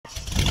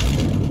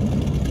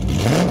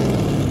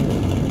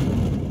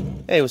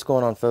Hey, what's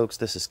going on, folks?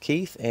 This is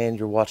Keith, and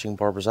you're watching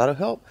Barber's Auto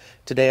Help.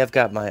 Today I've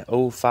got my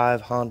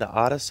 '05 Honda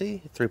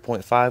Odyssey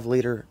 3.5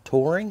 liter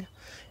Touring,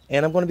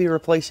 and I'm going to be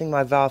replacing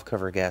my valve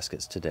cover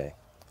gaskets today.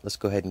 Let's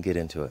go ahead and get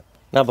into it.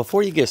 Now,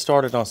 before you get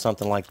started on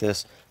something like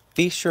this,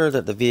 be sure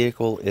that the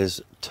vehicle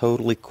is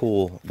totally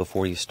cool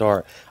before you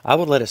start. I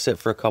would let it sit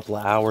for a couple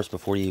of hours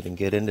before you even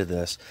get into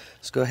this.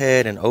 Let's go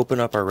ahead and open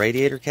up our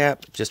radiator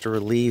cap just to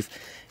relieve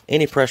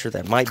any pressure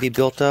that might be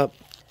built up.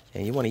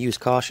 And you want to use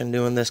caution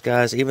doing this,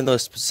 guys. Even though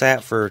it's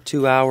sat for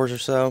 2 hours or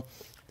so,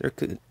 there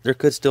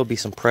could still be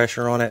some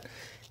pressure on it,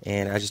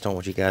 and I just don't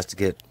want you guys to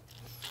get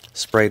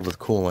sprayed with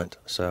coolant.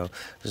 So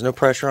there's no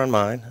pressure on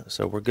mine,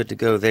 so we're good to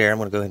go there. I'm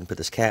going to go ahead and put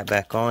this cap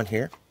back on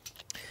here.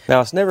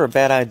 Now, it's never a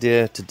bad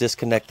idea to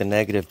disconnect the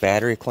negative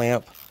battery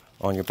clamp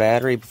on your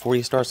battery before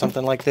you start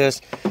something like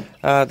this.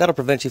 That'll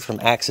prevent you from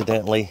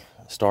accidentally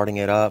starting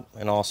it up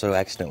and also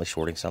accidentally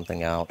shorting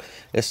something out.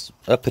 It's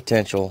a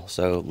potential,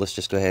 so let's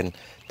just go ahead and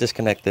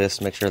disconnect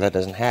this, make sure that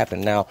doesn't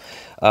happen. Now,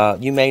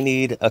 you may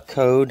need a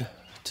code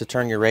to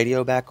turn your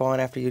radio back on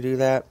after you do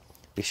that.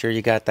 Be sure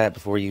you got that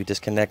before you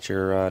disconnect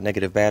your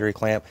negative battery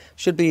clamp.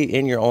 Should be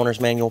in your owner's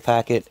manual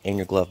packet in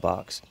your glove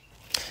box.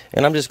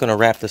 And I'm just going to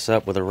wrap this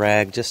up with a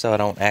rag just so I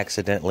don't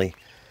accidentally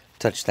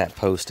touch that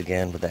post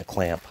again with that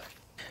clamp.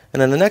 And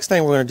then the next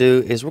thing we're going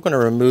to do is we're going to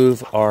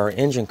remove our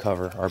engine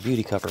cover, our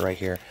beauty cover right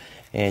here.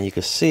 And you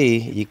can see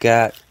you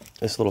got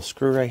this little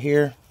screw right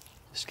here.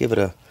 Just give it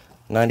a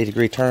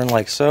 90-degree turn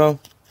like so.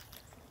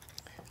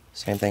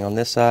 Same thing on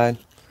this side,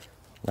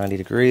 90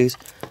 degrees.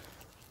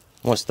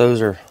 Once those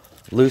are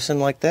loosened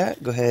like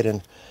that, go ahead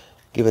and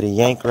give it a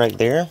yank right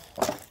there.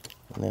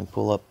 And then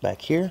pull up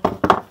back here.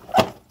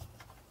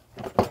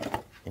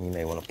 And you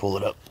may want to pull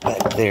it up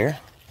back there.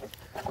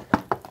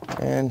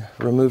 And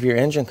remove your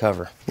engine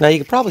cover. Now you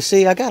can probably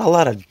see I got a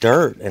lot of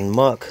dirt and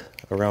muck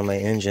around my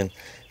engine,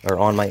 or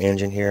on my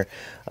engine here.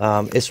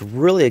 It's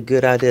really a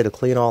good idea to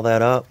clean all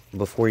that up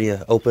before you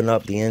open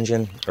up the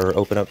engine or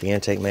open up the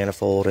intake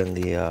manifold and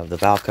the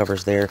valve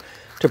covers there,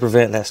 to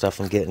prevent that stuff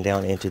from getting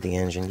down into the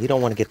engine. You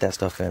don't want to get that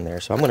stuff in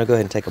there. So I'm going to go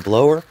ahead and take a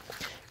blower,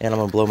 and I'm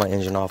going to blow my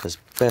engine off as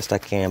best I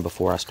can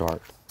before I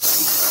start.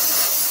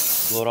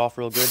 Blow it off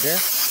real good there.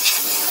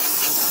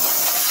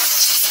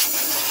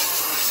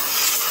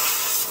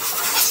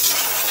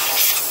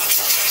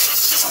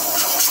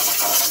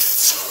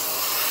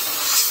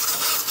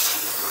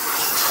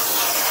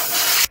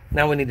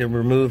 Now we need to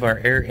remove our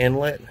air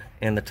inlet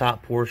and the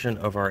top portion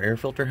of our air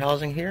filter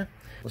housing here.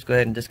 Let's go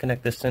ahead and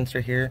disconnect this sensor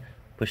here.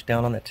 Push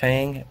down on the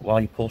tang while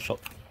you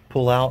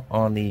pull out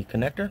on the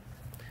connector.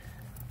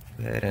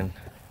 Go ahead and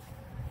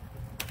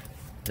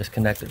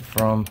disconnect it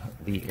from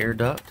the air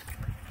duct.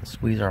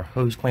 Squeeze our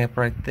hose clamp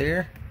right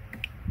there.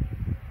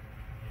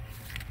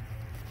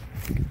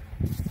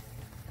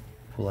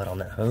 Pull out on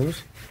that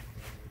hose.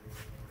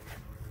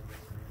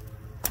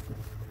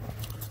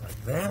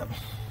 Like that.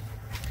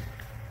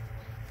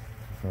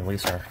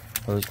 Release our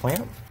hose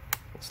clamp.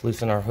 Let's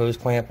loosen our hose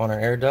clamp on our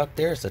air duct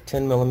there. It's a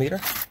 10 millimeter.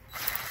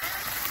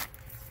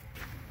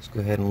 Let's go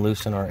ahead and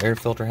loosen our air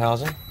filter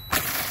housing.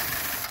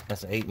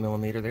 That's an 8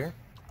 millimeter there.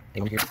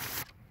 And here.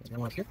 There's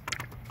one here.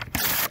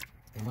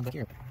 And one back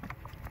here.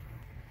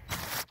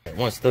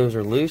 Once those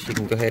are loose, you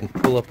can go ahead and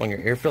pull up on your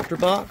air filter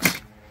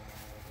box.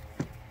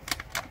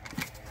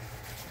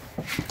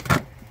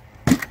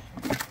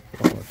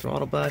 On the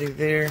throttle body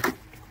there.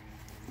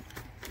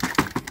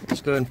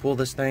 Let's go ahead and pull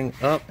this thing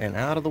up and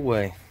out of the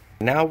way.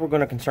 Now we're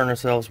going to concern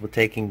ourselves with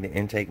taking the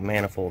intake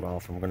manifold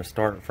off. And we're going to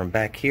start from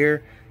back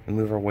here and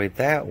move our way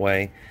that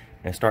way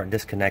and start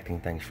disconnecting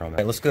things from it.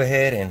 Right, let's go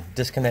ahead and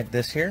disconnect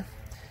this here.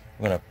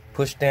 I'm going to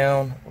push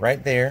down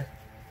right there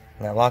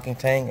on that locking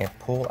tang and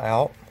pull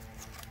out.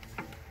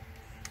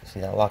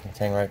 See that locking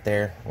tang right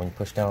there? When you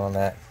push down on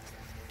that,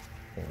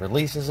 it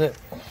releases it,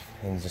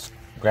 and you just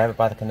grab it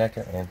by the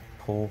connector and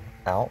pull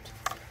out.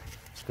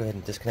 Let's go ahead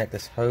and disconnect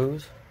this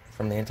hose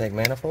from the intake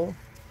manifold.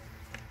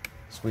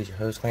 Squeeze your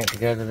hose clamp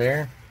together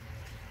there.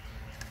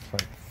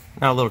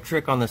 Now a little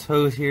trick on this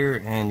hose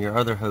here and your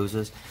other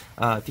hoses.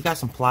 If you got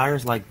some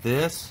pliers like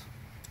this,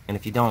 and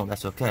if you don't,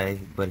 that's okay,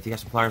 but if you got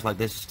some pliers like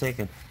this, just take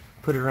and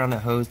put it around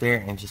that hose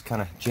there and just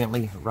kind of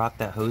gently rock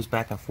that hose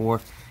back and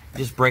forth,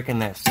 just breaking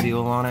that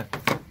seal on it.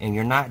 And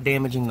you're not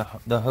damaging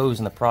the hose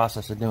in the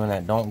process of doing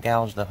that. Don't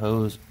gouge the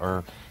hose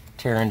or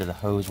tear into the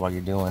hose while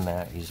you're doing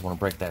that. You just want to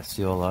break that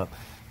seal up.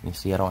 You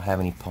see I don't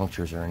have any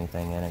punctures or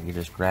anything in it. You're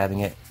just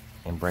grabbing it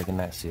and breaking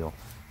that seal.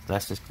 So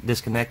that's just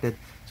disconnected.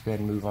 Let's go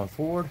ahead and move on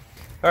forward.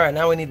 Alright,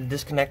 now we need to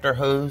disconnect our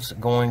hose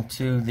going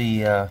to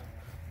the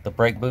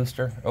brake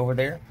booster over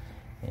there.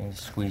 And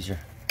just squeeze your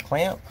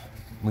clamp.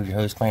 Move your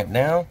hose clamp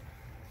down.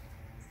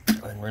 Go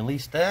ahead and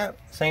release that.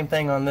 Same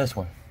thing on this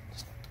one.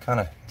 Just kind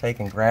of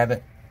take and grab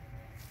it.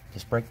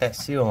 Just break that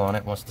seal on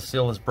it. Once the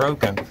seal is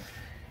broken,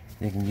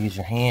 you can use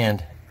your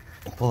hand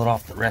and pull it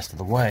off the rest of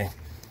the way.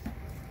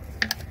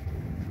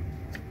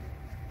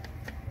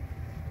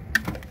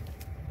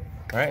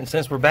 Alright, and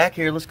since we're back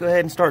here, let's go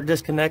ahead and start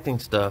disconnecting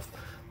stuff.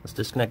 Let's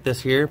disconnect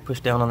this here, push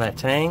down on that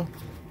tang,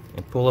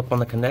 and pull up on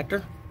the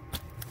connector,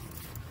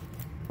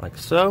 like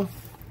so.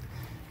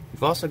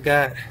 We've also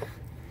got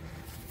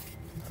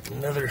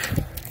another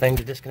thing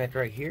to disconnect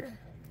right here.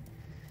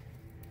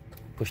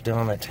 Push down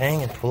on that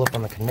tang and pull up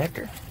on the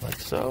connector, like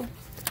so.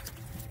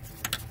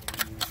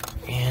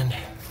 And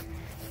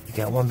you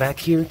got one back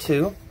here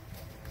too.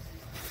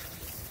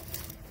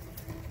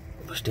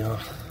 Push down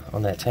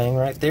on that tang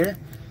right there.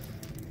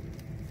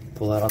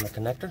 Pull out on the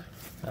connector.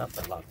 Oh,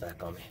 that locked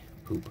back on me.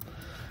 Poop.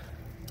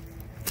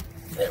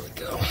 There we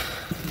go.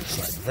 Just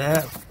like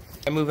that.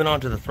 And moving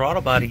on to the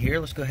throttle body here,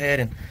 let's go ahead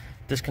and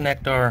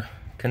disconnect our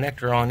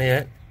connector on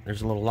it.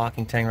 There's a little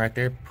locking tang right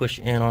there. Push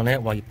in on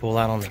it while you pull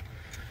out on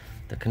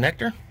the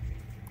connector.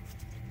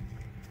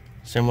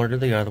 Similar to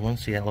the other one.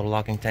 See that little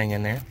locking tang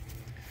in there?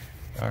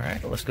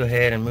 Alright, let's go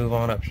ahead and move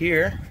on up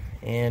here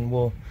and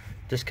we'll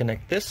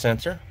disconnect this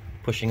sensor,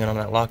 pushing in on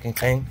that locking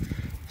tang,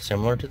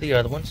 similar to the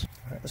other ones.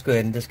 Alright, let's go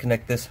ahead and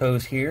disconnect this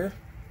hose here.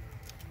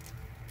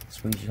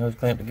 Squeeze your hose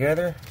clamp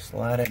together,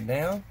 slide it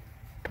down,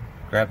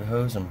 grab the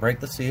hose and break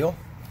the seal.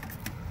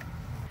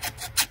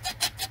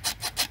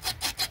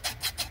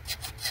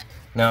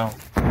 Now,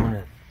 I'm going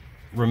to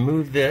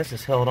remove this.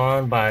 It's held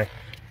on by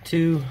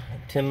two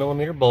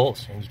 10mm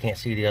bolts, and you can't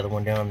see the other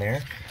one down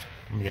there.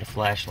 Let me get a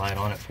flashlight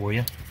on it for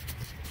you.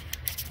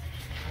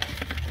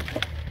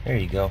 There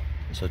you go.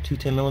 So two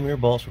 10mm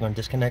bolts. We're going to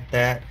disconnect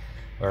that,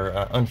 or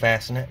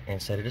unfasten it,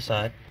 and set it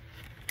aside.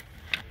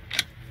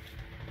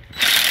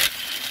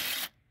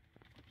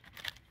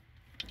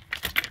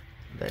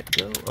 Let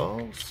go.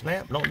 Oh,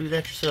 snap. Don't do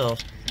that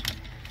yourself.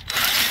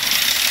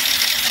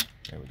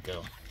 There we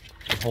go.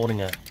 I'm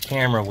holding a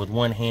camera with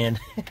one hand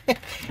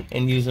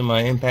and using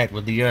my impact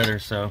with the other,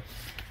 so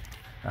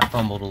I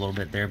fumbled a little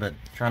bit there, but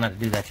try not to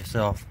do that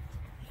yourself.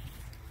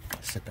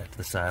 Set that to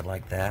the side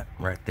like that,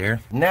 right there.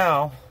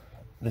 Now,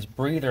 this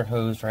breather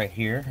hose right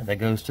here that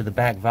goes to the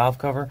back valve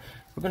cover,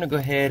 we're going to go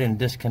ahead and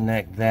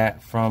disconnect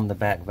that from the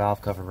back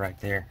valve cover right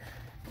there.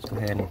 Let's go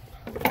ahead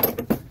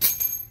and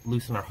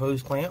loosen our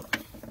hose clamp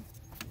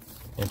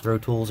and throw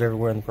tools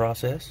everywhere in the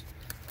process.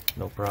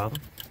 No problem.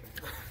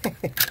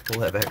 Pull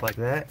that back like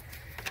that.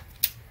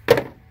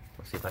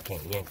 Let's see if I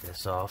can't yank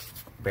this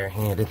off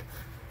barehanded.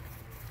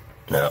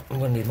 No, I'm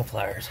going to need my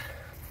pliers.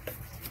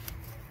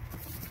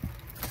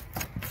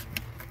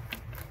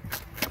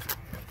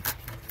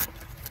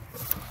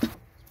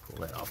 Pull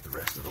that off the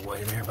rest of the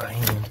way there by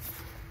hand.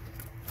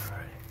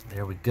 Alright,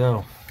 there we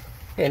go.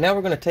 Okay, now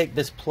we're going to take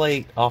this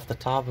plate off the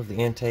top of the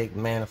intake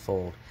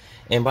manifold.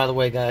 And by the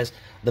way, guys,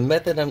 the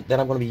method that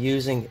I'm going to be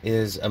using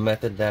is a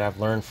method that I've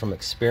learned from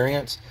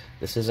experience.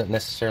 This isn't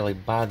necessarily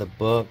by the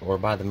book or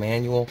by the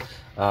manual.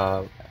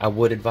 I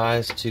would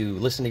advise to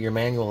listen to your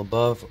manual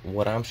above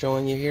what I'm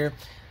showing you here.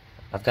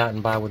 I've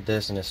gotten by with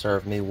this and it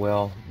served me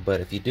well,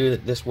 but if you do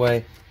it this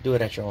way, do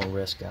it at your own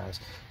risk, guys.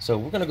 So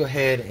we're going to go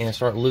ahead and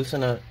start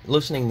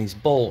loosening these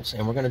bolts,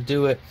 and we're going to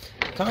do it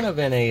kind of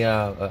in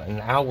an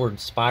outward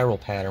spiral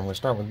pattern. We'll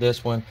start with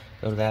this one,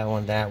 go to that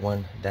one, that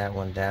one, that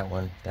one, that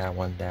one, that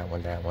one, that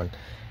one, that one,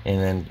 and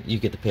then you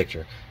get the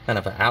picture. Kind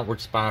of an outward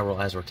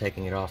spiral as we're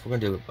taking it off. We're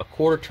going to do a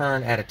quarter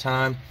turn at a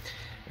time,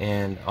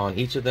 and on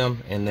each of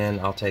them, and then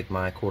I'll take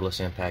my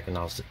cordless impact and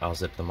I'll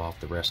zip them off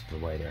the rest of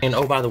the way there. And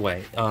oh, by the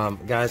way,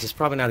 guys, it's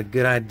probably not a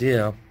good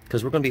idea,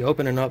 because we're going to be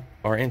opening up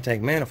our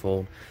intake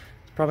manifold.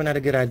 It's probably not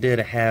a good idea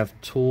to have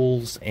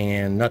tools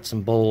and nuts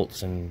and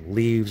bolts and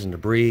leaves and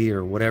debris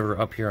or whatever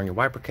up here on your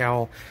wiper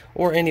cowl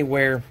or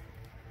anywhere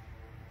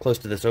close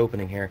to this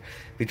opening here.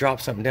 If you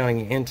drop something down in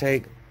your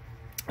intake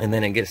and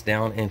then it gets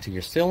down into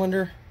your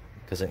cylinder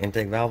because the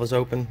intake valve is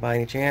open by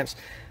any chance,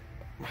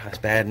 that's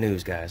bad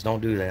news, guys.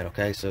 Don't do that,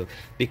 okay? So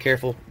be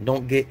careful.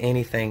 Don't get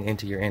anything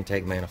into your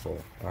intake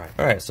manifold. All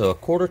right, so a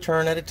quarter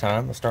turn at a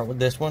time. Let's start with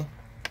this one.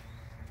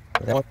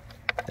 That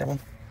one.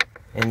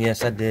 And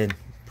yes, I did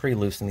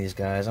pre-loosen these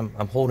guys. I'm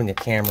holding a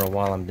camera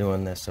while I'm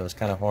doing this, so it's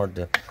kind of hard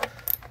to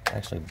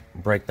actually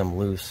break them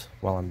loose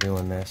while I'm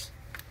doing this.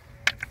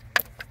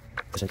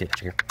 Just get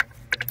here.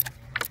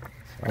 All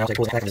right, now I'll take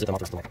the package and zip them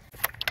off this way.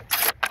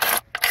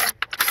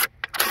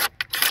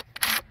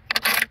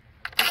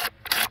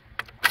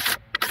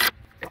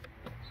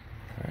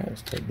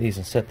 Let's take these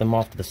and set them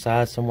off to the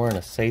side somewhere in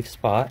a safe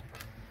spot.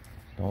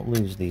 Don't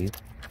lose these.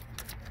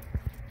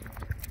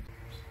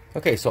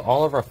 Okay, so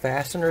all of our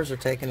fasteners are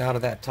taken out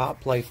of that top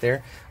plate there.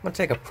 I'm going to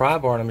take a pry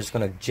bar and I'm just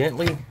going to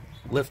gently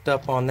lift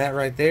up on that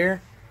right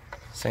there.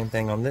 Same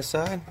thing on this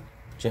side.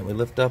 Gently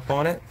lift up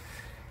on it.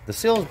 The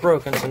seal is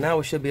broken, so now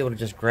we should be able to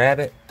just grab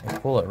it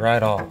and pull it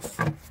right off.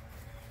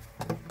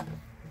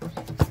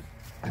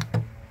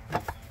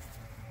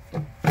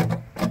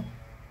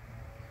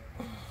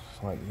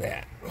 Like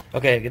that.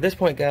 Okay, at this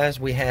point, guys,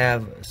 we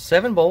have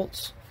 7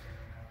 bolts,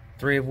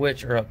 3 of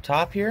which are up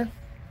top here,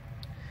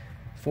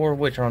 4 of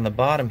which are on the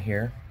bottom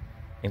here,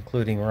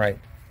 including right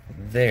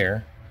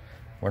there.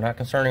 We're not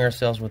concerning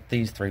ourselves with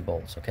these 3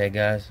 bolts, okay,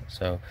 guys?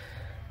 So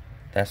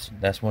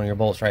that's one of your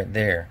bolts right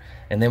there.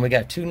 And then we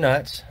got 2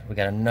 nuts. We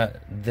got a nut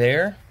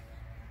there,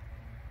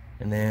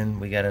 and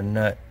then we got a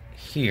nut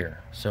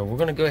here. So we're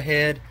going to go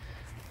ahead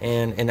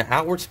and in an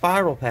outward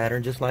spiral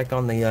pattern, just like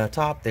on the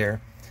top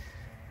there,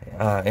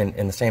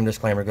 And the same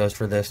disclaimer goes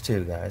for this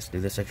too, guys. Do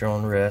this at your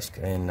own risk,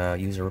 and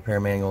use a repair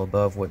manual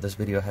above what this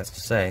video has to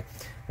say.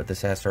 But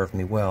this has served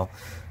me well.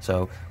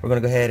 So we're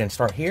going to go ahead and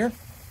start here.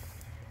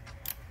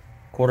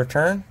 Quarter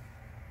turn.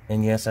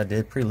 And yes, I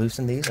did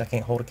pre-loosen these. I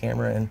can't hold a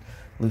camera and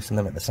loosen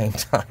them at the same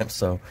time,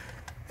 so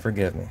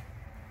forgive me.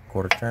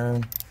 Quarter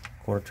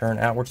turn,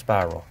 outward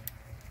spiral,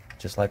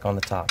 just like on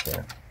the top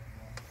there.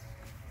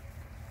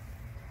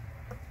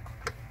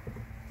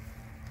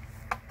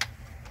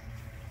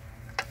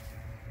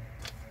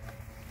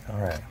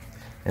 Alright,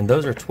 and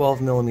those are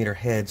 12mm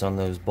heads on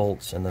those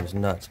bolts and those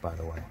nuts, by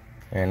the way.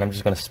 And I'm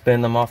just going to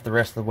spin them off the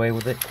rest of the way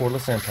with it,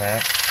 cordless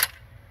impact.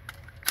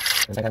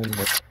 Take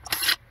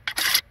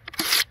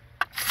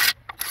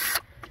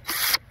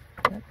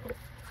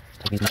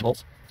these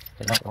bolts.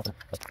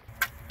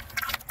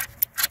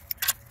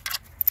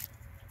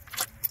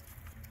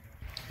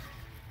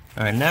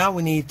 Alright, now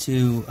we need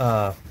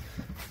to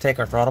take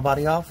our throttle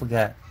body off. We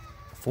got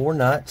 4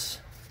 nuts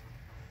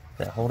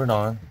that hold it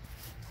on,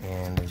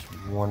 and there's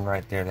one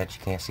right there that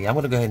you can't see. I'm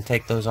going to go ahead and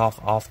take those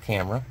off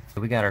camera.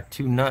 So we got our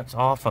 2 nuts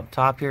off up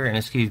top here, and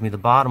excuse me, the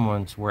bottom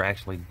ones were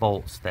actually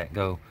bolts that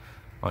go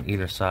on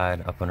either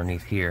side up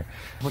underneath here.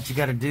 What you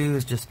got to do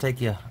is just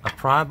take a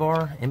pry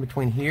bar in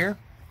between here.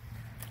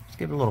 Just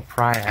give it a little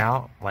pry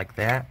out like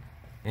that.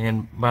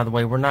 And by the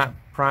way, we're not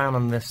prying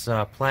on this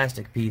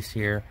plastic piece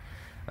here.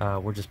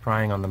 We're just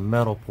prying on the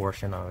metal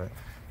portion of it.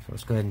 So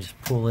let's go ahead and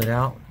just pull it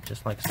out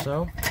just like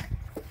so.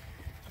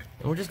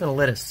 And we're just going to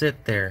let it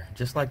sit there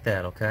just like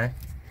that, okay?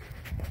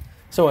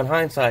 So in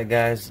hindsight,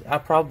 guys, I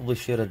probably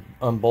should have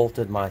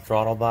unbolted my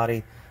throttle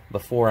body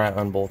before I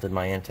unbolted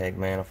my intake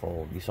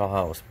manifold. You saw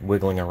how it was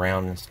wiggling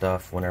around and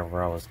stuff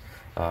whenever I was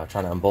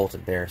trying to unbolt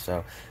it there.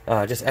 So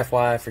just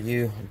FYI for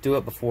you, do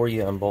it before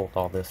you unbolt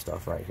all this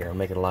stuff right here. It'll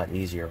make it a lot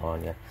easier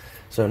on you.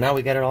 So now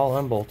we got it all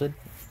unbolted,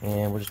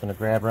 and we're just going to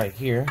grab right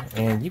here.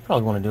 And you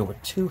probably want to do it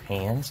with 2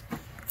 hands.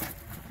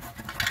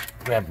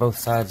 Grab both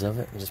sides of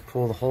it and just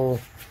pull the whole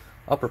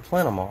upper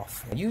plenum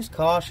off. Use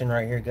caution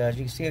right here, guys.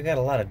 You can see I got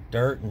a lot of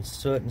dirt and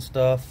soot and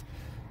stuff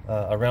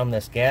around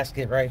this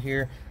gasket right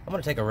here. I'm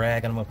going to take a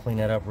rag and I'm going to clean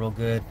that up real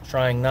good,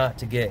 trying not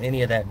to get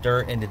any of that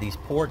dirt into these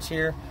ports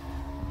here.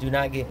 Do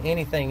not get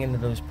anything into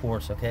those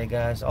ports, okay,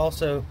 guys?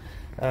 Also,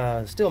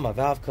 still my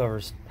valve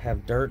covers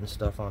have dirt and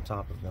stuff on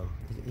top of them.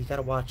 You got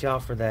to watch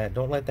out for that.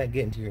 Don't let that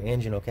get into your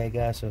engine, okay,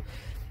 guys? So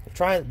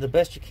try the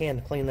best you can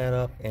to clean that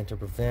up and to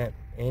prevent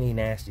any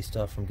nasty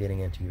stuff from getting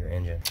into your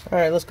engine.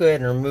 Alright, let's go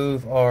ahead and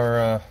remove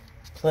our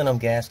plenum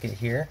gasket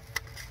here.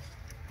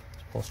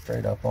 Let's pull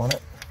straight up on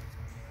it.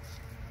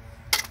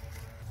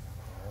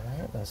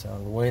 Alright, that's out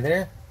of the way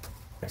there.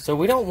 So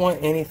we don't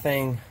want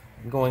anything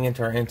going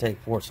into our intake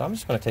port, so I'm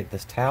just going to take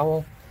this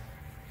towel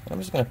and I'm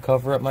just going to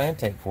cover up my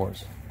intake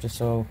ports just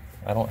so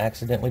I don't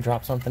accidentally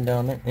drop something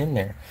down in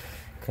there,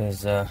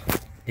 because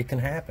it can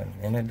happen,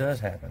 and it does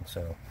happen.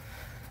 So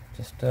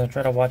just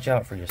try to watch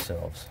out for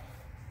yourselves.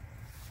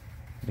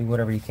 Do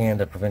whatever you can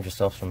to prevent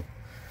yourself from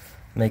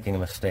making a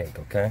mistake,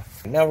 okay?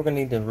 Now we're going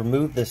to need to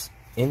remove this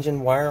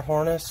engine wire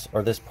harness,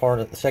 or this part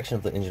of the section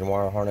of the engine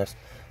wire harness,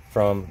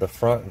 from the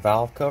front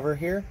valve cover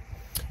here.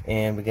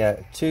 And we got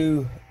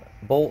 2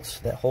 bolts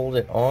that hold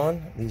it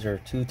on. These are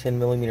 2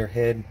 10mm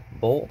head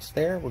bolts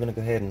there. We're going to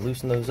go ahead and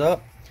loosen those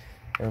up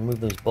and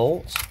remove those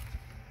bolts.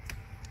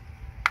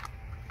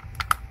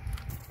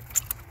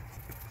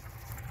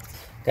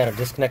 Got to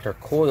disconnect our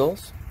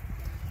coils.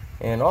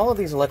 And all of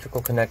these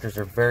electrical connectors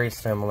are very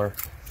similar,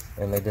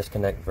 and they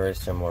disconnect very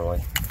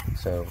similarly.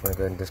 So we're going to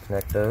go ahead and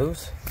disconnect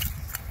those.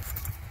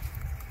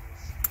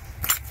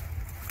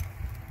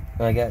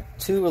 Now I got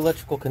 2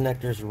 electrical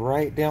connectors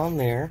right down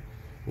there.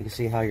 You can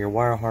see how your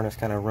wire harness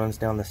kind of runs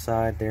down the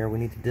side there. We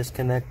need to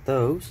disconnect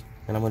those,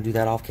 and I'm going to do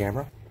that off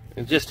camera.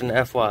 And just an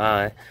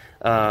FYI,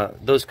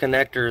 those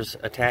connectors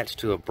attached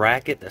to a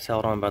bracket that's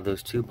held on by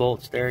those 2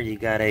 bolts there. You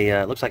got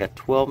a, looks like a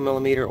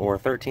 12mm or a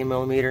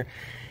 13mm.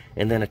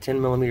 And then a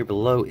 10mm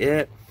below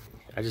it.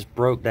 I just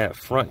broke that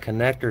front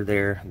connector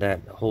there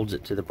that holds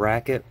it to the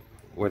bracket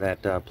where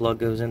that plug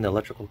goes in. The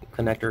electrical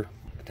connector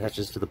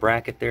attaches to the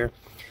bracket there.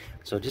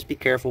 So just be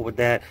careful with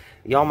that.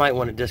 Y'all might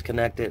want to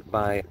disconnect it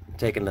by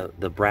taking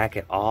the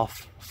bracket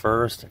off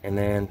first and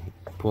then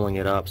pulling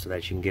it up so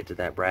that you can get to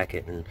that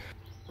bracket and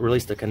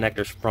release the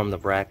connectors from the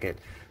bracket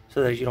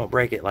so that you don't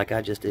break it like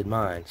I just did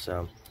mine.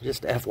 So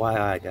just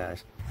FYI,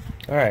 guys.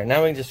 Alright,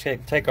 now we can just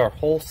take our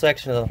whole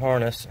section of the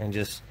harness and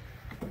just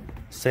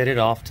set it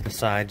off to the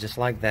side just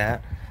like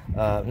that.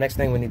 Next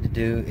thing we need to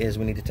do is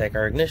we need to take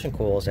our ignition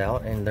coils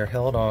out, and they're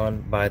held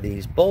on by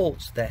these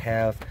bolts that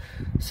have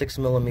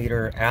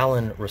 6mm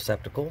Allen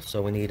receptacles.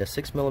 So we need a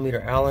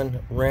 6mm Allen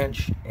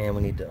wrench, and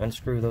we need to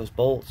unscrew those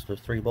bolts. There's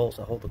 3 bolts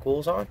that hold the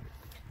coils on,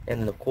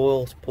 and the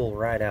coils pull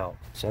right out.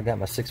 So I got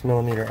my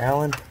 6mm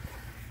Allen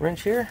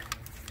wrench here.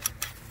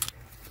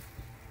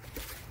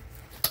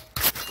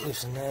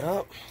 Loosen that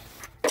up.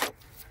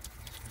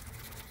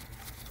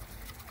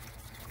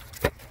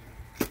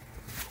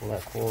 Pull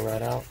that coil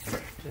right out,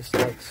 just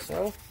like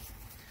so.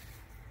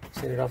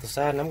 Get it off the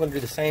side, and I'm going to do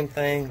the same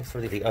thing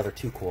for the other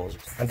two coils.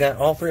 I got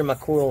all three of my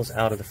coils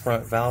out of the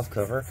front valve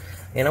cover,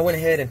 and I went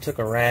ahead and took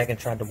a rag and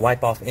tried to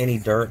wipe off any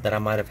dirt that I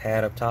might have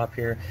had up top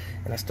here,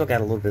 and I still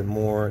got a little bit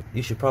more.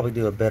 You should probably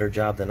do a better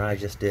job than I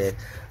just did,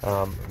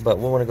 but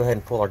we want to go ahead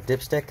and pull our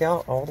dipstick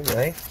out all the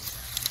way.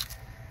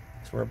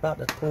 So we're about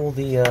to pull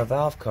the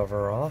valve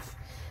cover off.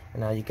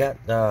 And now you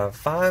got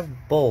 5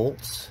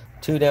 bolts,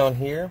 2 down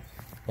here,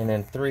 and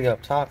then 3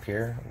 up top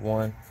here.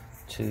 1,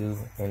 2,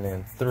 and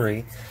then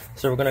 3.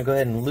 So we're going to go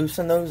ahead and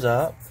loosen those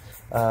up,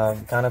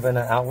 kind of in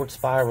an outward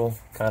spiral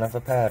kind of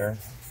a pattern,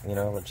 you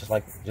know, just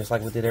like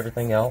we did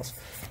everything else.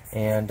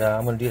 And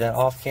I'm going to do that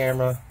off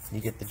camera. You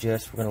get the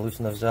gist. We're going to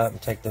loosen those up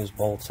and take those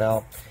bolts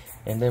out,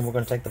 and then we're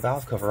going to take the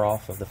valve cover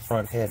off of the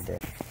front head there.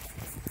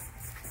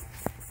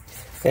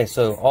 Okay,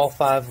 so all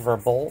 5 of our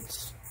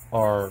bolts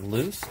are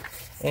loose,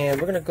 and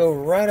we're going to go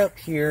right up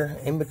here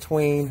in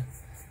between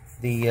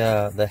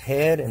the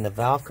head and the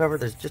valve cover.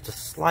 There's just a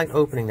slight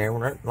opening there.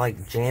 We're not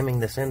like jamming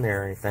this in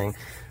there or anything.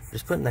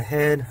 Just putting the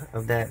head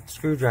of that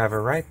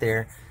screwdriver right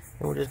there,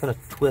 and we're just going to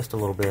twist a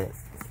little bit.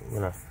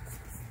 We're going to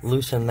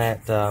loosen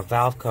that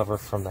valve cover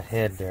from the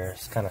head there.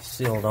 It's kind of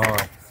sealed on.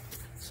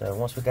 So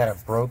once we got it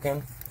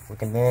broken, we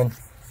can then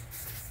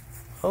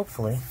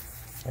hopefully,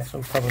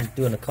 actually we're probably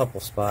doing a couple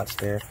spots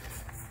there,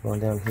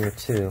 going down here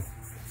too.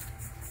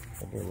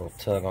 I'll do a little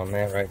tug on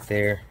that right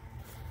there.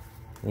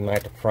 You might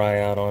have to pry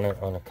out on it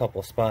on a couple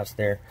of spots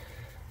there.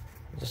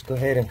 Just go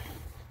ahead and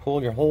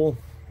pull your whole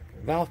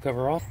valve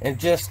cover off. And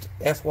just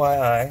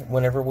FYI,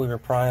 whenever we were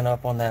prying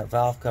up on that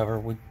valve cover,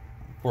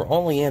 we're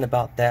only in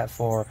about that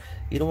far.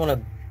 You don't want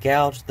to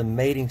gouge the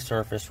mating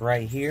surface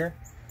right here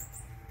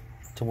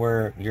to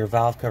where your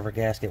valve cover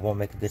gasket won't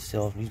make a good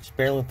seal. You just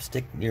barely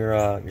stick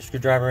your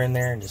screwdriver in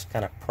there and just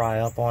kind of pry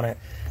up on it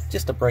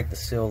just to break the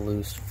seal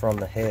loose from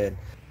the head.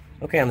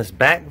 Okay, on this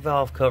back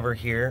valve cover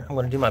here, I'm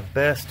going to do my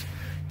best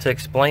to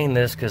explain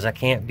this because I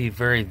can't be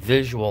very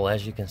visual.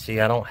 As you can see,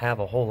 I don't have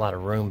a whole lot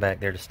of room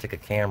back there to stick a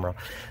camera.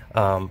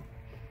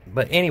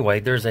 But anyway,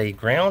 there's a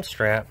ground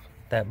strap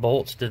that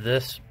bolts to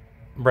this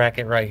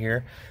bracket right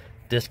here.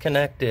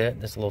 Disconnect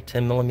it. This little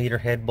 10mm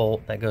head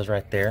bolt that goes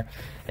right there.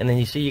 And then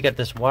you see you got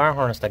this wire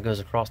harness that goes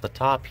across the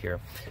top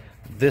here.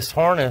 This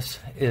harness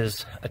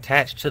is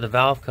attached to the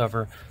valve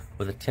cover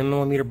with a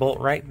 10mm bolt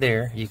right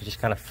there. You can just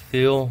kind of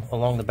feel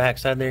along the back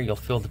side there. You'll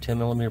feel the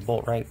 10mm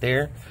bolt right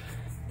there.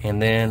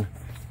 And then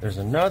there's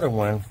another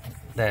one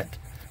that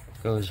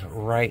goes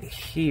right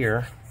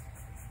here.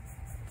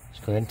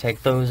 Just go ahead and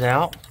take those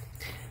out.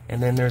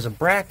 And then there's a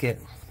bracket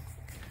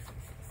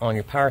on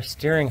your power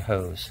steering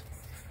hose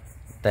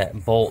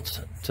that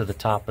bolts to the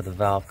top of the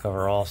valve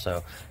cover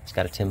also. It's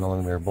got a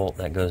 10mm bolt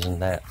that goes in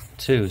that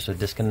too, so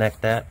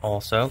disconnect that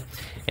also.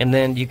 And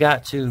then you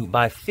got to,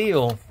 by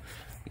feel,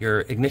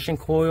 your ignition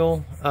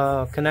coil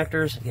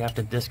connectors, you have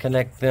to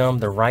disconnect them.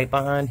 They're right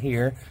behind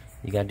here.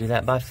 You got to do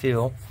that by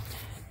feel.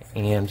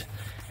 And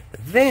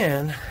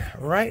then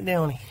right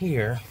down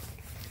here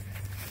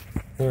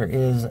there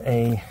is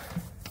a,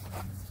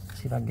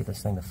 see if I can get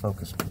this thing to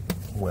focus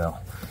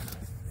well.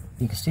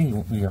 You can see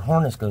your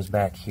harness goes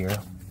back here.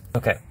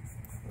 Okay,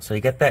 so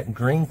you got that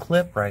green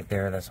clip right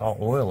there that's all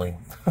oily.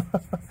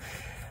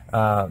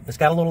 It's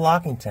got a little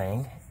locking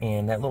tang,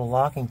 and that little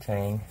locking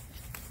tang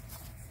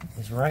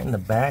is right in the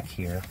back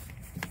here.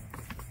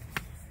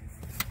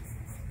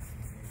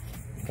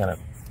 You gotta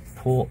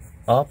pull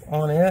up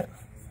on it,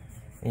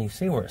 and you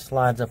see where it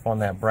slides up on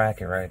that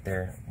bracket right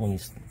there. When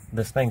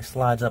this thing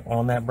slides up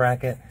on that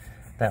bracket,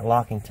 that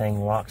locking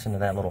tang locks into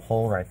that little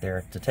hole right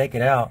there. To take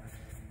it out,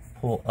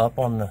 pull up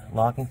on the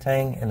locking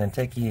tang, and then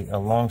take a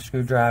long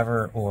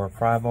screwdriver or a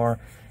pry bar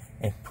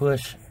and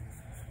push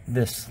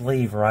this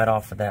sleeve right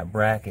off of that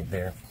bracket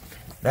there.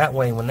 That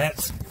way, when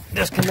that's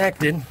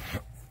disconnected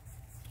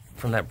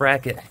from that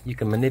bracket, you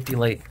can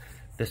manipulate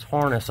this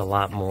harness a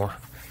lot more.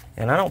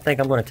 And I don't think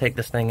I'm going to take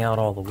this thing out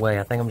all the way.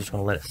 I think I'm just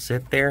going to let it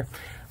sit there.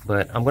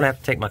 But I'm going to have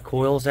to take my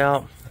coils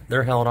out.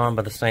 They're held on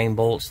by the same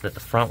bolts that the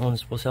front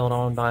ones was held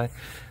on by.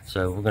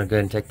 So we're going to go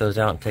ahead and take those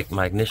out and take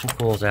my ignition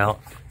coils out.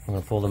 I'm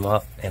going to pull them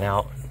up and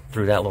out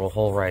through that little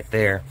hole right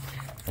there.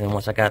 And then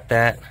once I got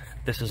that,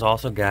 this has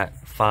also got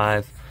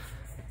 5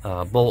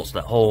 bolts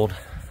that hold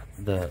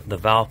the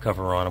valve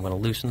cover on. I'm going to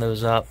loosen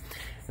those up,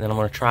 and then I'm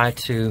going to try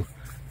to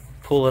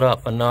pull it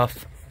up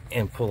enough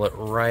and pull it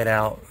right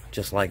out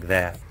just like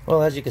that.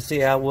 Well, as you can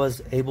see, I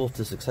was able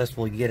to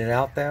successfully get it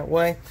out that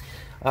way.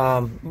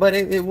 But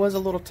it was a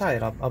little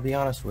tight, I'll be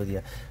honest with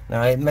you.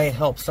 Now, it may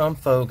help some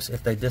folks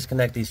if they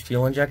disconnect these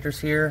fuel injectors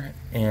here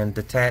and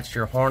detach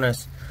your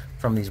harness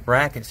from these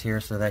brackets here,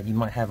 so that you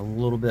might have a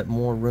little bit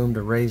more room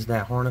to raise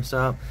that harness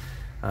up,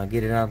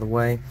 get it out of the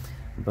way.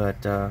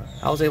 But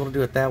I was able to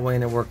do it that way,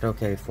 and it worked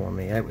okay for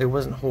me. It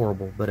wasn't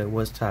horrible, but it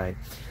was tight.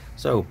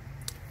 So,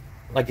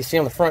 like you see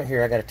on the front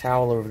here, I got a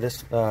towel over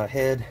this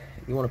head.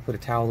 You want to put a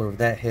towel over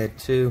that head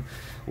too.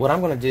 What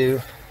I'm going to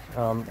do,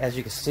 as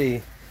you can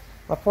see,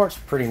 my parts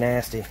are pretty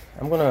nasty.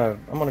 I'm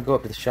gonna go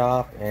up to the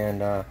shop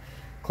and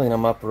clean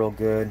them up real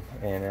good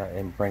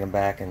and bring them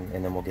back, and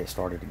then we'll get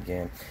started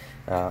again.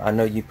 I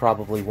know you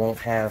probably won't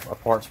have a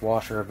parts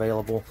washer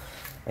available,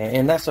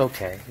 and that's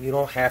okay. You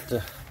don't have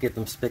to get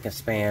them spick and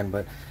span,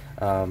 but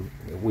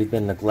we've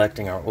been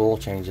neglecting our oil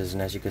changes,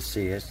 and as you can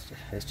see, it's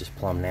just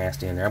plumb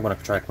nasty in there. I'm going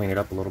to try to clean it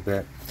up a little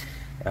bit.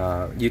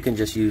 You can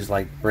just use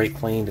like brake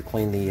clean to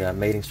clean the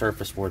mating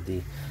surface where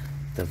the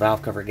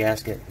valve cover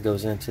gasket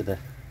goes into the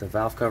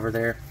valve cover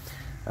there.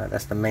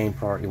 That's the main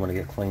part you want to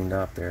get cleaned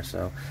up there.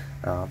 So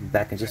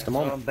back in just a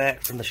moment. So I'm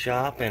back from the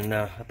shop, and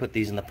I put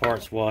these in the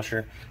parts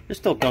washer. They're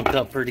still gunked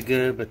up pretty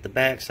good, but the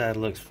back side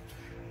looks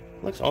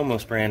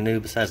almost brand new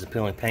besides the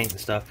peeling paint and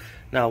stuff.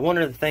 Now, one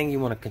other thing you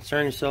want to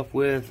concern yourself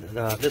with,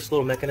 this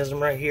little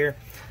mechanism right here,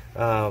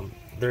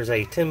 there's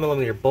a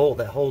 10mm bolt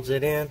that holds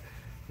it in.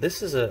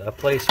 This is a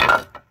place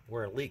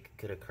where a leak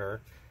could occur,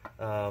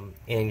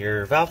 and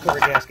your valve cover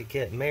gasket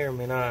kit may or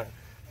may not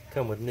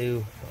come with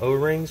new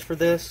O-rings for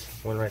this.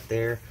 One right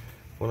there,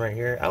 one right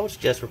here. I would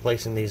suggest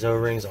replacing these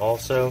O-rings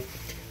also,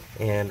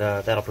 and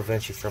that'll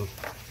prevent you from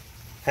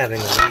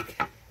having a leak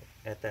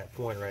at that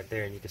point right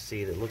there. And you can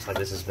see that it looks like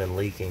this has been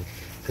leaking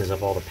because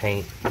of all the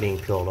paint being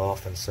peeled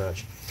off and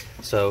such.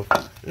 So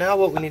now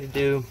what we need to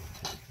do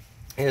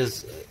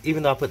is,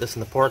 even though I put this in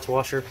the parts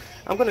washer,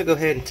 I'm going to go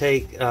ahead and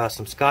take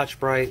some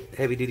Scotch-Brite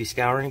heavy-duty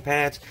scouring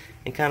pads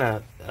and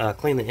kind of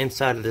clean the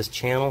inside of this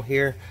channel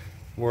here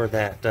where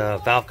that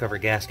valve cover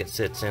gasket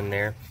sits in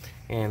there,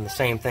 and the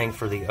same thing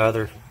for the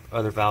other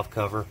valve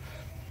cover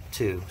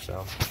too.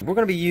 So we're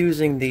going to be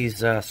using these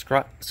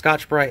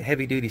Scotch-Brite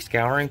heavy-duty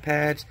scouring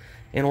pads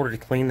in order to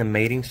clean the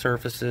mating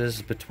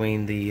surfaces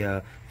between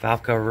the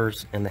valve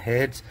covers and the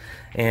heads.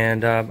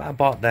 And I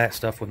bought that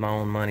stuff with my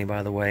own money,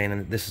 by the way,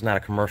 and this is not a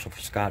commercial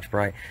for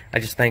Scotch-Brite. I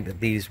just think that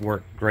these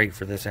work great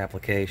for this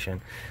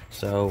application.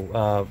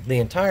 So the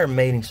entire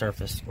mating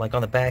surface, like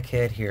on the back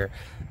head here,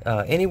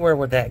 anywhere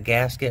where that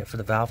gasket for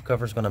the valve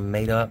cover is going to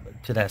mate up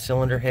to that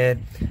cylinder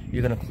head,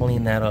 you're going to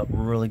clean that up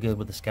really good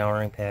with the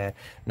scouring pad.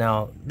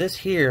 Now this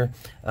here,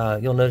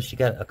 you'll notice you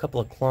got a couple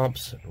of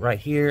clumps right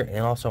here and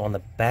also on the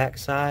back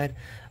side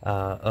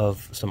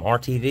of some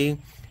RTV.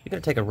 You're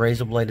going to take a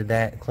razor blade to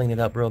that and clean it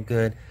up real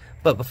good.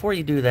 But before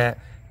you do that,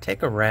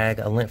 take a rag,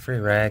 a lint-free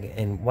rag,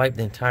 and wipe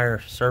the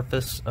entire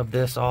surface of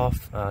this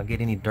off.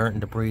 Get any dirt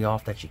and debris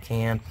off that you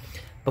can.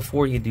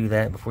 Before you do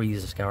that, before you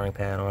use a scouring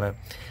pad on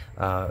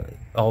it,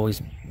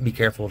 always be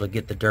careful to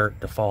get the dirt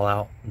to fall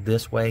out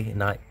this way,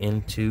 not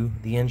into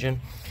the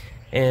engine.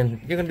 And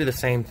you're going to do the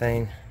same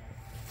thing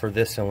for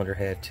this cylinder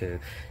head too. You're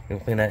going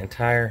to clean that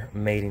entire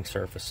mating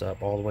surface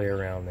up all the way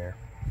around there.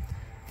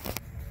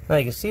 Now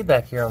you can see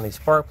back here on these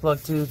spark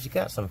plug tubes, you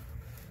got some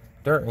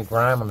dirt and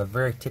grime on the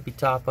very tippy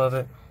top of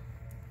it.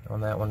 On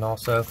that one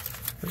also,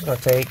 we're just going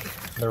to take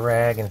the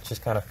rag and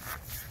just kind of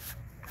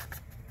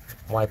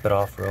wipe it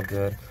off real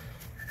good.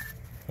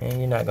 And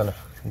you're not going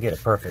to get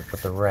it perfect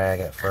with the rag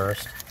at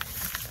first,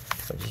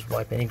 but just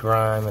wipe any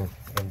grime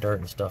and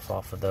dirt and stuff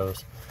off of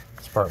those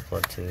spark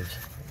plug tubes.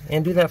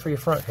 And do that for your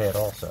front head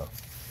also.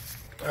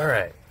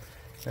 Alright,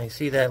 now you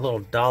see that little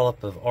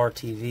dollop of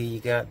RTV you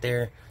got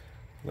there?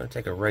 I'm going to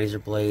take a razor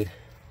blade,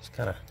 just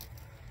kind of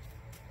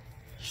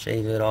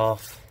shave it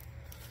off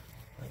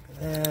like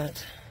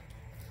that.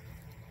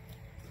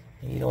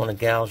 And you don't want to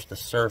gouge the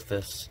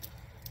surface.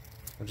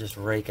 We're just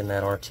raking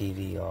that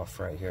RTV off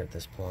right here at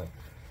this point.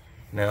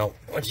 Now,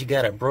 once you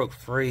got it broke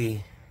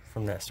free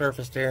from that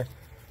surface there,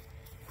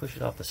 push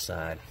it off the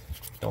side.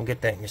 Don't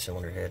get that in your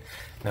cylinder head.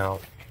 Now,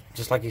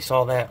 just like you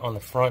saw that on the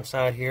front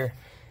side here,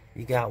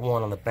 you got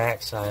one on the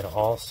back side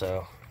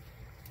also,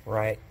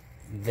 right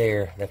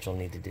there, that you'll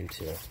need to do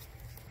too.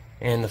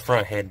 And the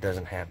front head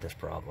doesn't have this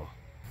problem.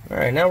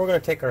 Alright, now we're going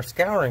to take our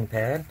scouring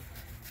pad,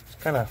 just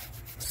kind of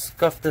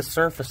scuff this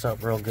surface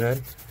up real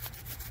good.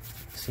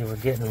 See, we're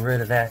getting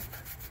rid of that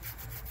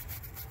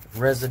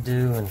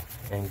residue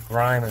and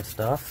grime and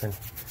stuff, and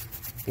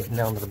getting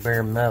down to the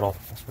bare metal.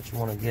 That's what you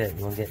want to get.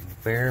 You want to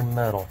get bare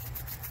metal.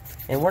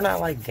 And we're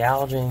not like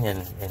gouging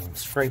and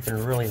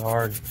scraping really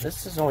hard.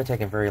 This is only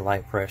taking very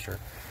light pressure.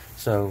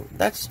 So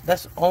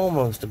that's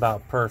almost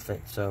about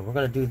perfect. So we're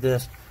going to do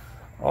this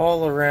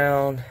all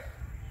around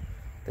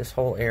this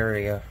whole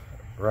area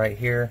right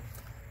here.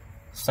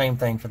 Same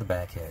thing for the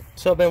back head.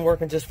 So I've been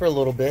working just for a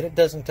little bit. It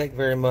doesn't take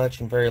very much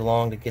and very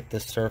long to get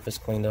this surface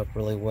cleaned up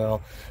really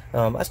well.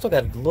 I still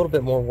got a little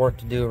bit more work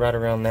to do right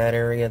around that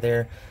area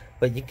there,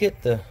 but you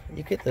get the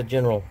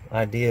general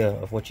idea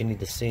of what you need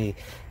to see.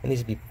 It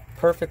needs to be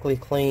perfectly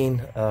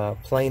clean,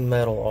 plain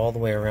metal all the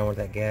way around where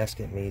that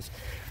gasket meets.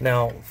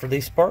 Now, for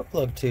these spark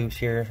plug tubes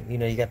here, you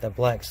know, you got that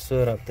black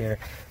soot up there.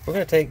 We're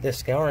going to take this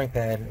scouring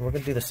pad and we're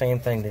going to do the same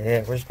thing to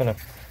it. We're just going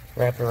to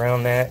wrap it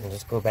around that and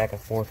just go back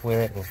and forth with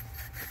it and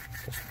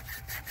just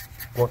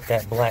work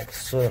that black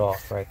soot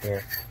off right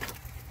there.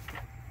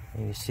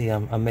 And you see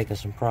I'm making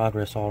some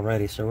progress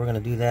already, so we're going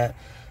to do that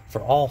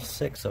for all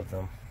 6 of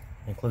them,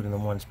 including the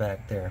ones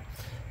back there.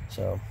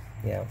 So,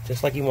 yeah,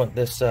 just like you want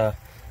this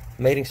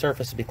mating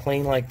surface to be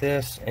clean like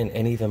this,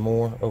 and even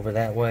more over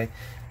that way,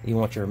 you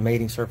want your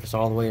mating surface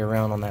all the way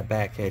around on that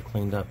back head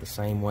cleaned up the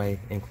same way,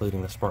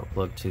 including the spark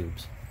plug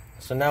tubes.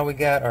 So now we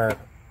got our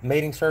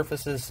mating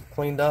surfaces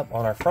cleaned up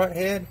on our front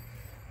head.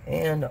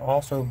 And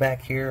also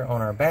back here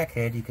on our back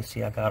head, you can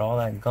see I got all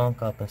that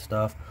gunk up and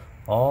stuff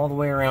all the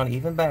way around,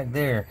 even back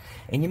there.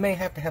 And you may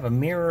have to have a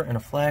mirror and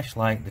a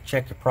flashlight to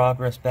check your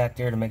progress back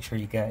there to make sure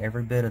you got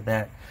every bit of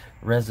that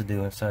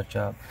residue and such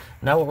up.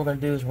 Now what we're going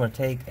to do is we're going to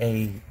take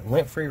a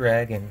lint-free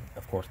rag, and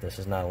of course this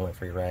is not a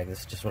lint-free rag,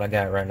 this is just what I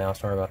got right now,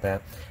 sorry about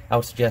that. I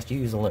would suggest you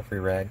use a lint-free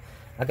rag.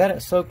 I got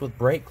it soaked with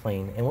brake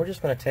clean, and we're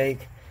just going to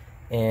take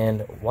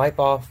and wipe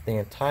off the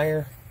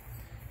entire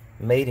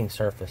mating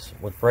surface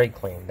with brake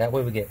clean. That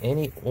way we get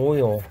any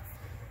oil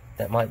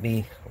that might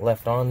be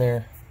left on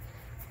there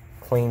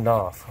cleaned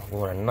off. We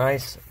want a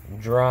nice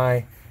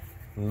dry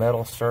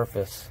metal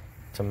surface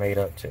to mate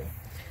up to.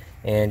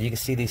 And you can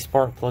see these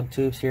spark plug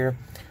tubes here.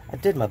 I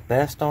did my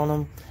best on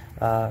them.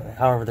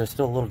 However, there's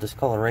still a little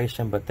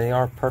discoloration, but they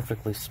are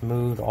perfectly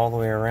smooth all the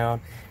way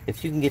around.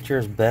 If you can get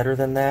yours better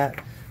than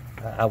that,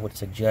 I would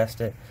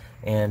suggest it.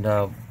 And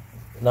not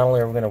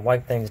only are we going to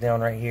wipe things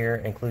down right here,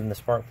 including the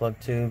spark plug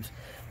tubes,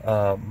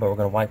 but we're going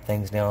to wipe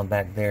things down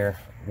back there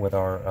with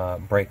our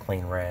brake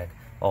clean rag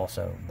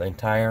also, the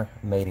entire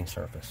mating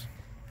surface.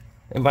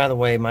 And by the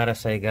way, might I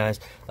say, guys,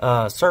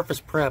 surface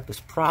prep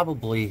is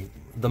probably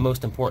the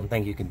most important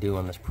thing you can do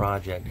on this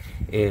project.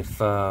 If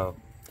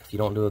you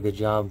don't do a good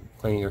job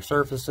cleaning your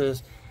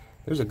surfaces,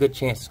 there's a good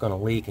chance it's going to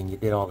leak and you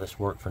did all this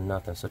work for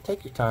nothing. So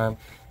take your time,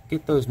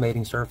 get those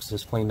mating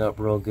surfaces cleaned up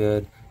real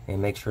good,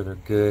 and make sure they're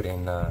good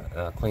and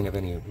clean of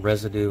any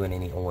residue and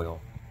any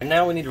oil. And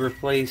now we need to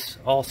replace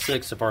all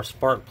 6 of our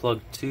spark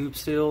plug tube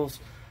seals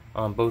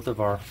on both of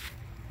our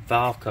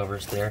valve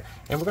covers there.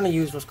 And we're going to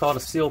use what's called a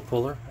seal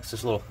puller. It's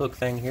this little hook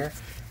thing here.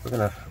 We're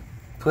going to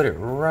put it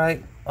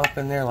right up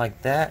in there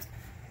like that.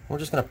 We're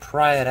just going to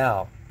pry it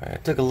out.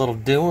 It took a little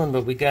doing,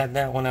 but we got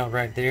that one out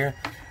right there.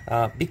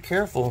 Be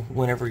careful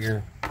whenever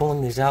you're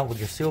pulling these out with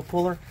your seal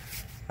puller,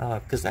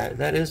 because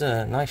that is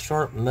a nice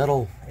sharp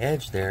metal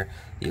edge there.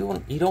 You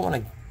don't want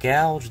to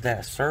gouge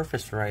that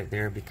surface right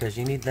there, because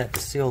you need that to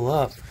seal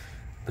up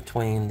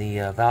between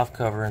the valve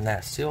cover and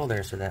that seal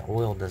there so that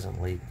oil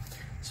doesn't leak.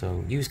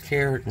 So use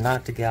care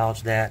not to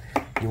gouge that.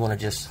 You want to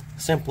just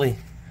simply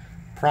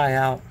pry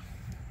out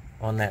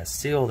on that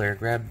seal there,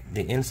 grab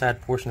the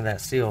inside portion of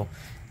that seal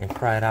and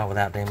pry it out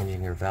without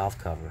damaging your valve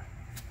cover.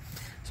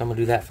 So I'm going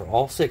to do that for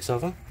all 6 of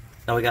them.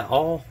 Now we got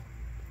all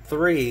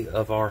 3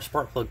 of our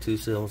spark plug tube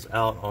seals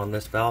out on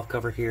this valve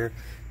cover here,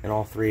 and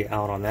all 3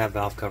 out on that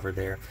valve cover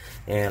there.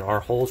 And our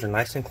holes are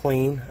nice and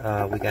clean.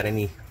 We got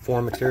any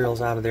foreign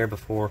materials out of there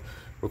before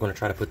we're going to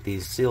try to put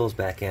these seals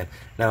back in.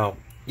 Now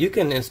you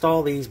can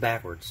install these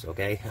backwards,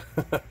 okay?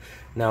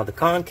 Now the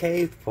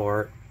concave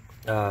part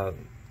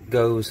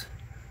goes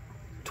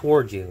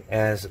towards you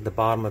as the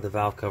bottom of the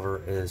valve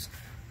cover is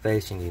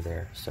facing you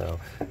there. So,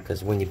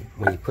 because when you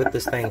put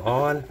this thing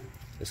on,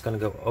 it's going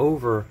to go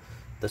over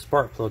the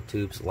spark plug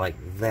tubes like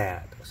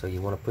that. So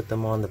you want to put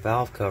them on the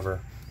valve cover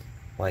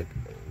like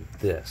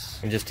this.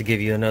 And just to give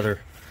you another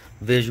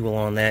visual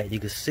on that, you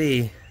can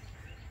see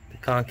the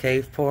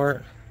concave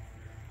part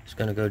is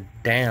going to go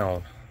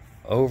down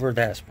over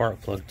that spark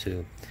plug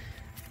tube.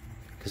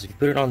 Because if you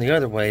put it on the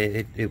other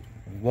way, it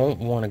won't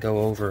want to go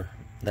over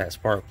that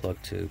spark plug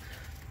tube.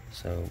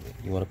 So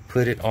you want to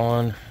put it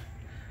on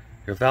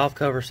your valve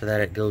cover so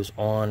that it goes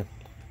on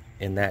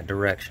in that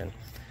direction.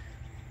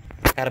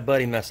 Had a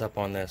buddy mess up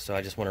on this, so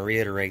I just want to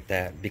reiterate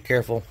that. Be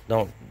careful,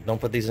 don't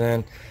put these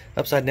in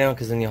upside down,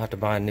 because then you'll have to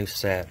buy a new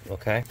set,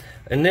 okay?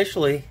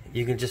 Initially,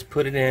 you can just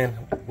put it in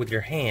with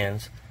your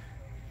hands,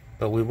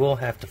 but we will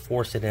have to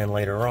force it in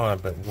later on.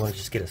 But we want to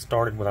just get it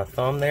started with our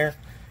thumb there.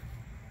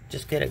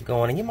 Just get it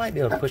going, and you might be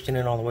able to push it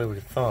in all the way with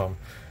your thumb.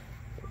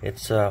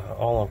 It's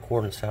all in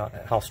accordance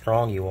how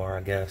strong you are,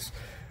 I guess.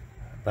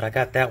 But I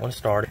got that one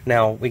started.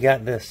 Now we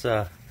got this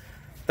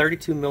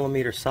 32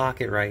 millimeter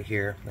socket right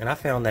here, and I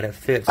found that it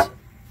fits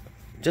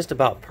just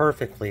about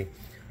perfectly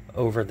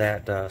over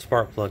that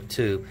spark plug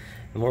tube.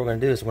 And what we're going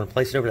to do is we're going to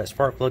place it over that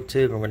spark plug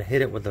tube, and we're going to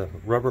hit it with a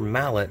rubber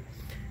mallet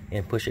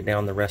and push it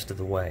down the rest of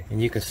the way.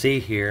 And you can see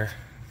here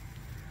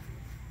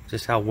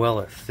just how well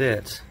it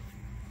fits.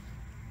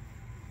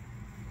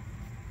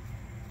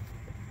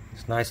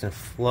 It's nice and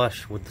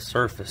flush with the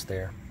surface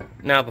there.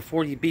 Now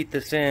before you beat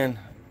this in,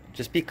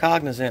 just be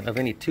cognizant of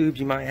any tubes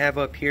you might have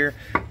up here.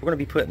 We're going to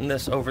be putting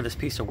this over this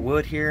piece of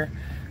wood here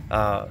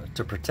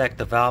to protect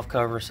the valve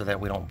cover so that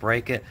we don't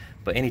break it.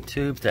 But any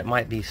tubes that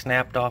might be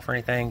snapped off or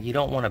anything, you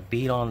don't want to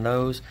beat on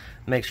those.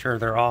 Make sure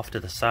they're off to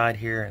the side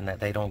here and that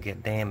they don't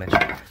get damaged.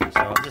 So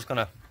I'm just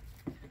going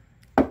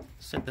to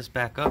set this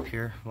back up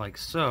here like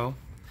so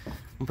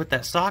and put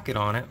that socket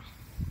on it.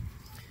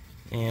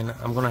 And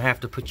I'm going to have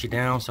to put you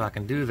down so I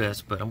can do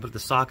this, but I'm going to put the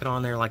socket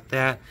on there like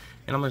that,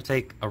 and I'm going to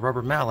take a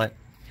rubber mallet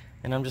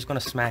and I'm just going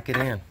to smack it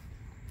in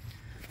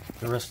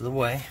the rest of the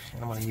way.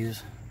 And I'm going to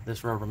use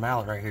this rubber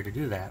mallet right here to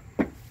do that.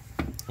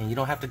 And you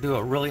don't have to do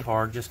it really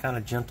hard, just kind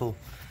of gentle.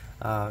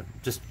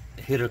 Just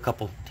hit it a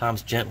couple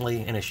times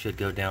gently and it should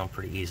go down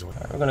pretty easily.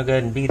 All right, we're going to go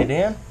ahead and beat it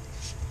in.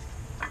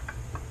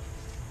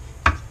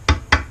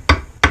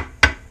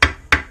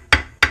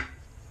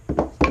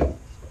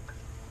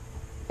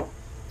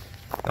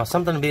 Now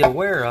something to be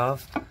aware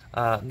of,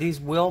 These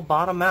will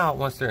bottom out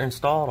once they're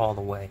installed all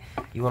the way.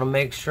 You want to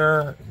make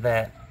sure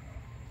that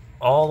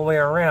all the way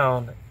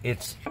around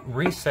it's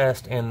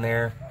recessed in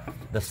there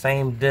the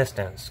same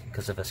distance,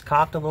 because if it's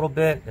cocked a little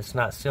bit, it's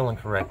not sealing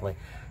correctly.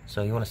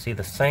 So you want to see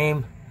the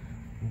same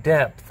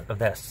depth of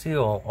that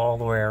seal all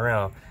the way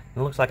around. It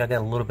looks like I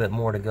got a little bit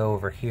more to go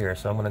over here,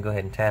 so I'm going to go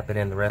ahead and tap it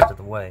in the rest of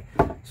the way.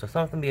 So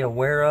something to be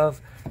aware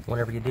of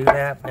whenever you do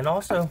that. And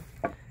also,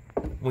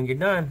 when you're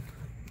done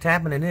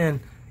tapping it in,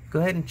 go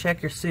ahead and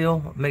check your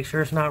seal, make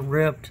sure it's not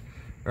ripped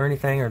or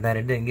anything, or that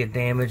it didn't get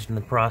damaged in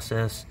the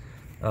process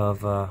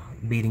of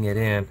beating it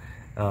in.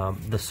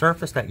 The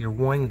surface that you're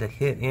wanting to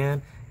hit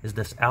in is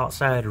this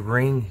outside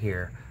ring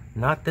here.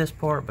 Not this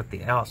part, but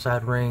the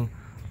outside ring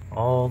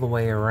all the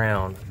way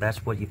around.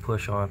 That's what you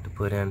push on to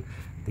put in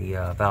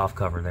the valve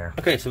cover there.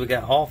 Okay, so we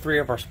got all three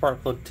of our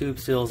spark plug tube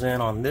seals in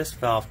on this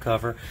valve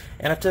cover,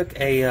 and I took not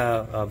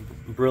a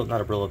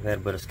Brillo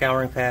pad, but a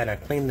scouring pad, and I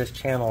cleaned this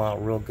channel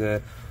out real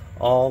good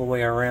all the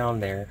way around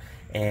there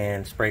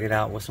and sprayed it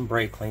out with some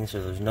brake clean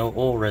so there's no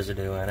oil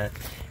residue in it.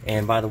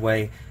 And by the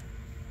way,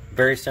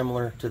 very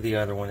similar to the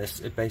other one. It's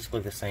basically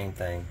the same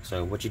thing.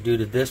 So what you do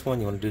to this one,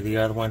 you want to do the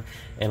other one.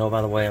 And oh,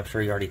 by the way, I'm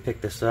sure you already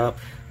picked this up.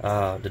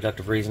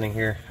 Deductive reasoning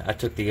here. I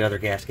took the other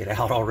gasket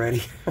out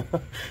already.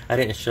 I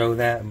didn't show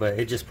that, but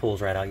it just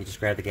pulls right out. You just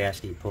grab the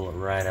gasket, you pull it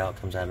right out,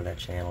 comes out of that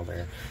channel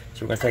there.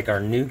 So we're going to take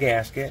our new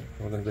gasket.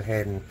 We're going to go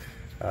ahead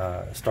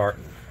and start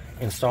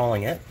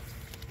installing it.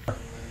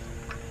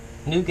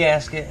 New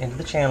gasket into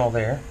the channel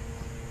there.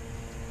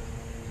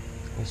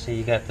 You see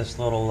you got this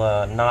little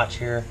notch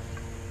here.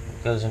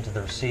 Goes into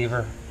the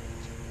receiver.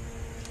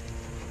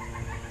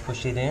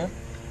 Push it in,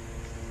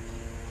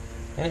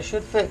 and it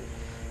should fit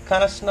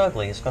kind of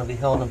snugly. It's going to be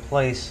held in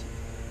place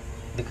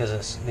because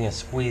it's being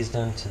squeezed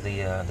into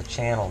the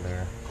channel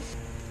there.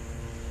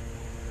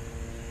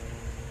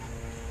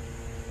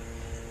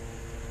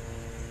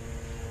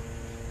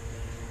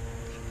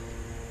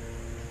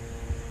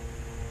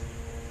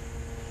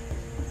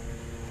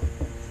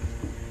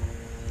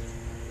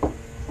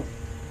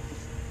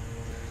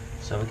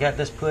 So we got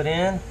this put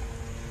in.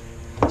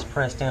 It's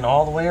pressed in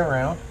all the way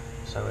around,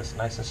 so it's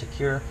nice and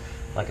secure.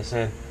 Like I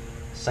said,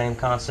 same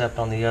concept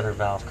on the other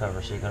valve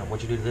cover. So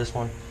what you do to this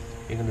one,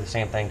 you're gonna do the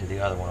same thing to the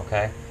other one,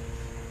 okay?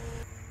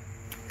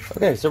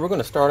 Okay, so we're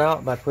gonna start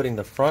out by putting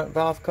the front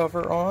valve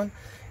cover on,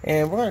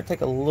 and we're gonna take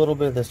a little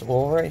bit of this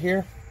oil right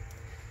here,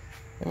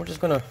 and we're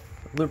just gonna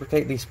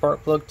lubricate these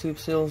spark plug tube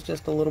seals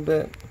just a little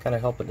bit, kind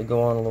of help it to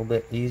go on a little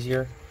bit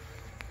easier.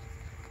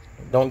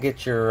 Don't get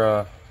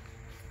the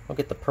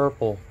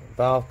purple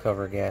valve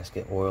cover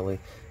gasket oily,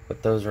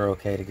 but those are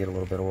okay to get a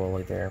little bit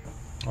oily there.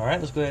 Alright,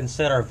 let's go ahead and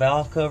set our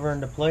valve cover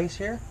into place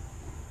here.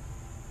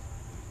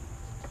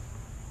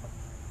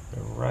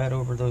 Go right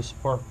over those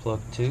spark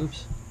plug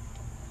tubes.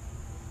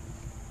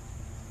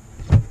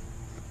 Just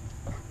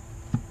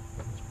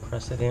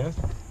press it in.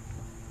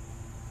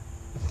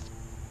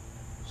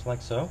 Just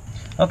like so.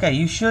 Okay,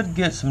 you should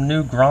get some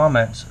new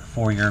grommets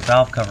for your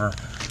valve cover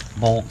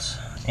bolts,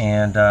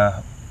 and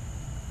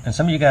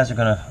some of you guys are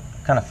going to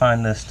kind of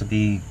find this to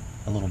be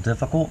a little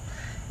difficult.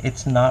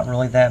 It's not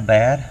really that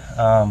bad.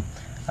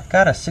 I've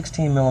got a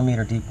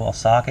 16mm deep well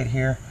socket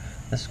here.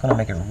 This is going to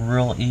make it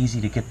real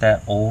easy to get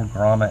that old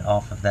grommet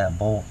off of that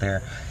bolt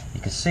there. You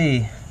can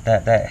see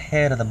that that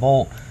head of the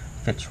bolt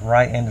fits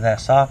right into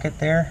that socket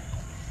there,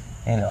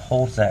 and it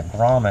holds that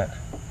grommet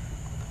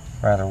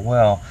rather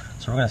well.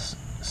 So we're going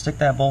to stick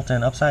that bolt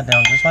in upside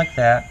down just like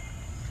that.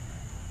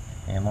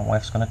 And my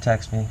wife's going to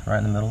text me right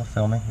in the middle of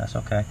filming. That's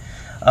okay.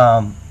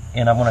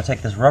 And I'm going to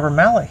take this rubber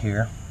mallet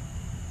here.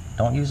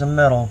 Don't use a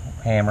metal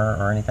hammer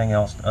or anything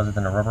else other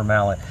than a rubber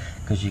mallet,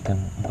 because you can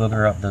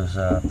booger up those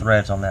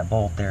threads on that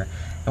bolt there.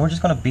 And we're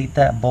just going to beat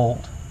that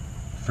bolt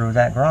through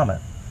that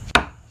grommet.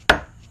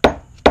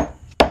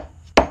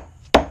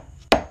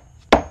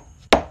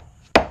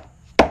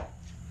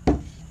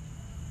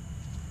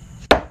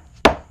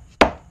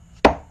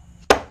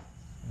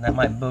 And that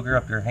might booger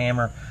up your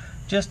hammer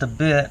just a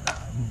bit,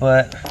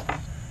 but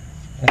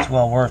it's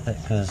well worth it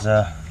because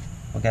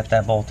we got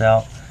that bolt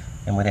out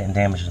and we didn't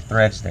damage the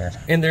threads there.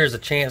 And there's a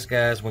chance,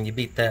 guys, when you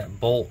beat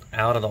that bolt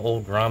out of the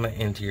old grommet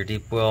into your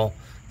deep well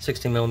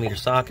 16mm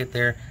socket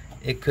there,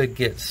 it could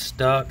get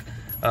stuck.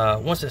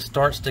 Once it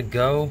starts to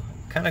go,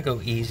 kind of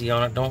go easy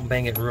on it. Don't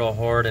bang it real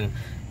hard and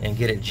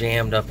get it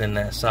jammed up in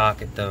that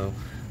socket though.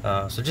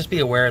 So just be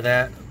aware of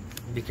that.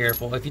 Be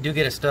careful. If you do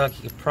get it stuck,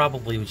 you could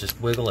probably just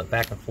wiggle it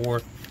back and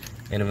forth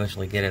and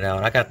eventually get it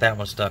out. I got that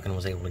one stuck and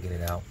was able to get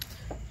it out.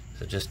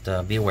 So just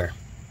be aware.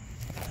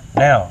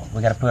 Now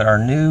we got to put our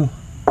new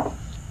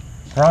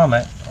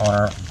grommet on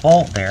our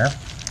bolt there,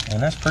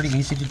 and that's pretty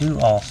easy to do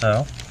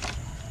also.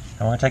 And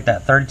we're going to take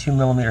that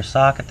 32mm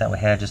socket that we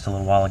had just a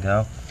little while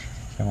ago,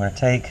 and we're going to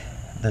take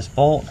this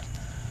bolt,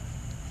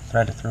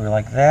 thread it through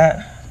like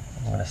that.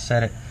 We're going to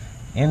set it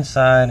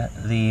inside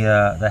the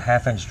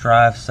 1/2-inch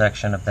drive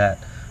section of that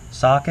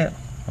socket,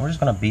 and we're just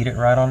going to beat it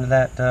right onto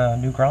that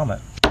new grommet.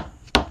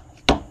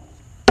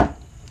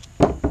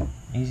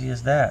 Easy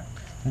as that.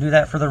 And do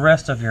that for the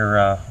rest of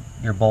your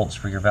bolts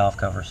for your valve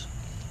covers.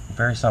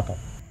 Very simple.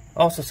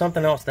 Also,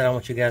 something else that I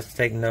want you guys to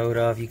take note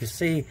of, you can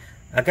see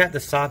I got the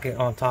socket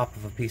on top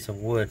of a piece of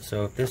wood,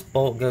 so if this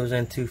bolt goes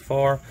in too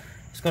far,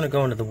 it's going to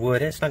go into the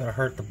wood. It's not going to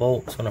hurt the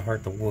bolt, it's going to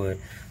hurt the wood.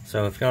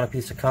 So if you're on a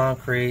piece of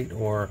concrete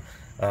or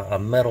a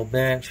metal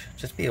bench,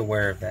 just be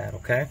aware of that,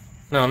 okay?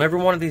 Now, on every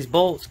one of these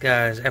bolts,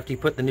 guys, after you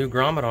put the new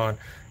grommet on,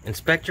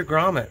 inspect your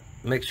grommet.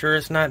 Make sure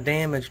it's not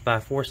damaged by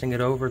forcing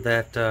it over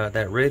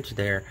that ridge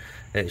there.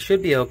 It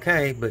should be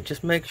okay, but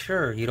just make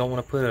sure. You don't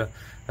want to put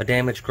a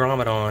damaged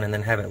grommet on and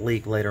then have it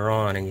leak later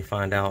on and you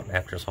find out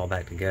after it's all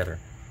back together.